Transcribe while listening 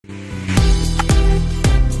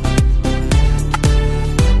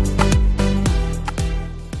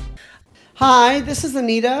Hi, this is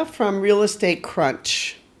Anita from Real Estate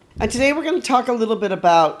Crunch. And today we're going to talk a little bit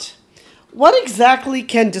about what exactly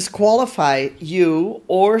can disqualify you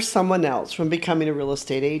or someone else from becoming a real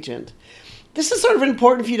estate agent. This is sort of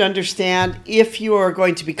important for you to understand if you are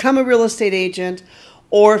going to become a real estate agent,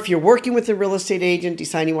 or if you're working with a real estate agent,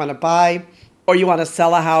 deciding you want to buy or you want to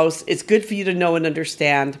sell a house. It's good for you to know and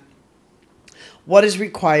understand what is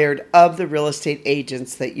required of the real estate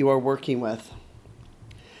agents that you are working with.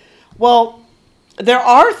 Well, there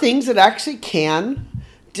are things that actually can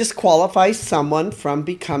disqualify someone from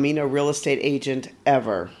becoming a real estate agent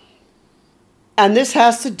ever. And this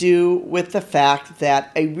has to do with the fact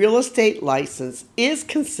that a real estate license is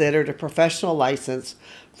considered a professional license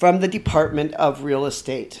from the Department of Real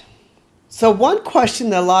Estate. So one question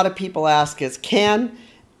that a lot of people ask is, can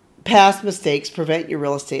past mistakes prevent your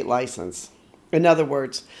real estate license? In other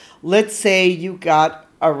words, let's say you got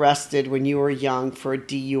arrested when you were young for a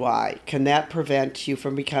DUI. Can that prevent you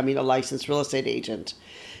from becoming a licensed real estate agent?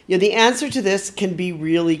 The answer to this can be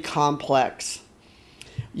really complex.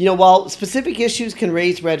 While specific issues can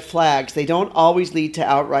raise red flags, they don't always lead to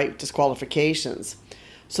outright disqualifications.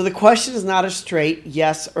 So the question is not a straight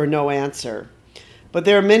yes or no answer. But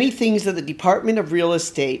there are many things that the Department of Real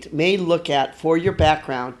Estate may look at for your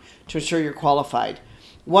background to ensure you're qualified.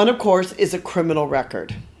 One, of course, is a criminal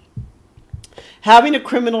record. Having a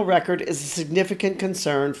criminal record is a significant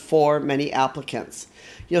concern for many applicants.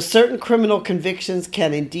 Certain criminal convictions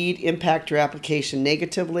can indeed impact your application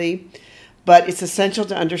negatively, but it's essential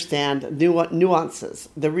to understand nuances,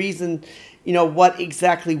 the reason, what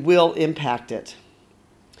exactly will impact it.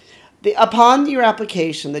 Upon your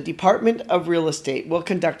application, the Department of Real Estate will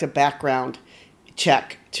conduct a background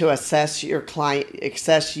check to assess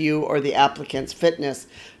you or the applicant's fitness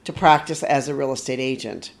to practice as a real estate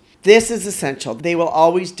agent. This is essential. They will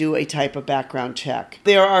always do a type of background check.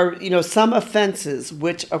 There are, some offenses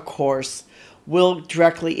which, of course, will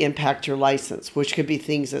directly impact your license, which could be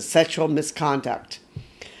things as sexual misconduct.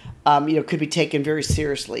 Could be taken very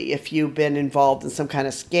seriously if you've been involved in some kind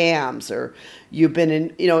of scams, or you've been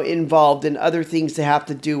involved in other things that have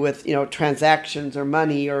to do with, transactions or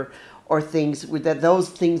money or things that those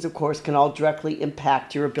things, of course, can all directly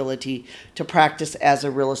impact your ability to practice as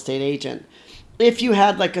a real estate agent. If you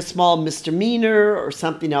had like a small misdemeanor or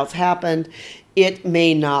something else happened, it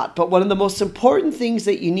may not. But one of the most important things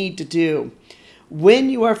that you need to do when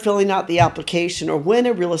you are filling out the application, or when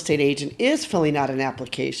a real estate agent is filling out an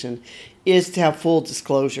application, is to have full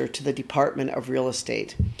disclosure to the Department of Real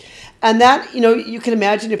Estate. And that, you can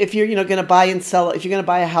imagine if you're, going to buy and sell, if you're going to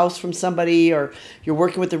buy a house from somebody, or you're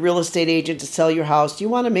working with a real estate agent to sell your house, you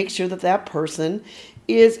want to make sure that that person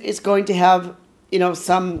is going to have,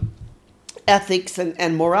 some ethics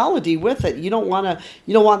and morality with it. You don't want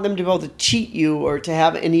them to be able to cheat you or to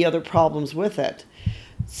have any other problems with it.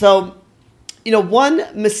 So, one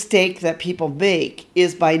mistake that people make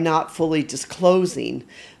is by not fully disclosing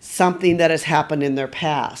something that has happened in their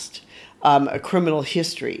past, a criminal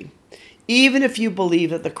history. Even if you believe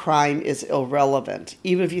that the crime is irrelevant,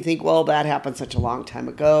 even if you think, well, that happened such a long time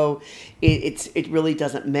ago, it really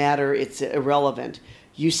doesn't matter, it's irrelevant.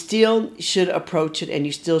 You still should approach it, and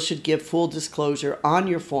you still should give full disclosure on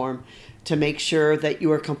your form to make sure that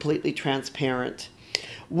you are completely transparent.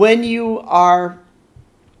 When you are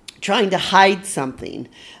trying to hide something,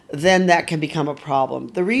 then that can become a problem.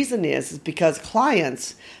 The reason is because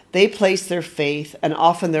clients, they place their faith and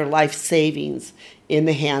often their life savings in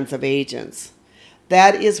the hands of agents.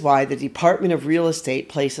 That is why the Department of Real Estate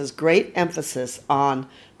places great emphasis on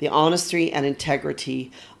the honesty and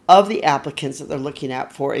integrity of the applicants that they're looking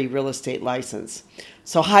at for a real estate license.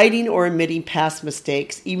 So hiding or omitting past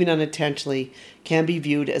mistakes, even unintentionally, can be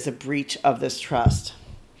viewed as a breach of this trust.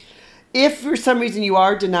 If for some reason you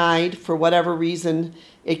are denied, for whatever reason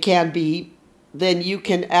it can be, then you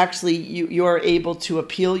can actually, you are able to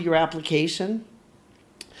appeal your application.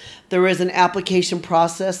 There is an application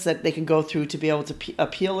process that they can go through to be able to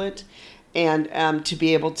appeal it, and to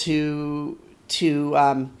be able to be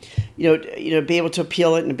able to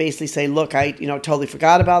appeal it and basically say, look, I totally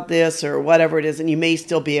forgot about this, or whatever it is, and you may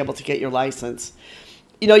still be able to get your license.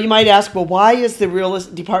 You might ask, well, why is the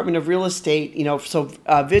Department of Real Estate, so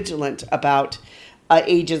vigilant about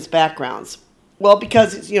agents' backgrounds? Well,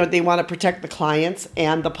 because they want to protect the clients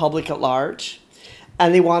and the public at large,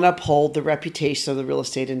 and they want to uphold the reputation of the real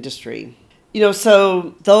estate industry.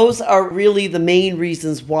 So those are really the main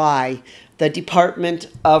reasons why the Department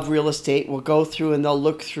of Real Estate will go through, and they'll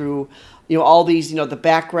look through, all these, the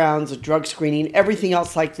backgrounds, the drug screening, everything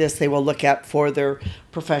else like this, they will look at for their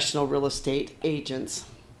professional real estate agents.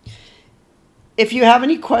 If you have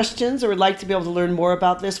any questions or would like to be able to learn more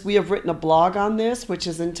about this, we have written a blog on this, which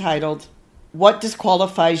is entitled What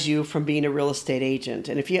Disqualifies You from Being a Real Estate Agent?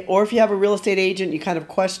 And if you have a real estate agent, you kind of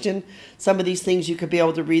question some of these things, you could be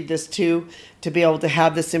able to read this too, to be able to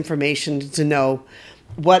have this information to know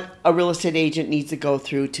what a real estate agent needs to go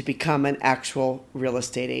through to become an actual real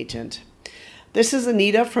estate agent. This is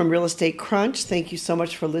Anita from Real Estate Crunch. Thank you so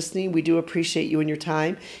much for listening. We do appreciate you and your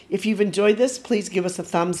time. If you've enjoyed this, please give us a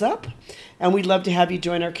thumbs up. And we'd love to have you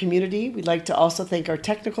join our community. We'd like to also thank our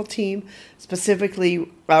technical team, specifically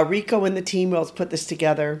Rico and the team who helped put this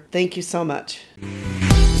together. Thank you so much.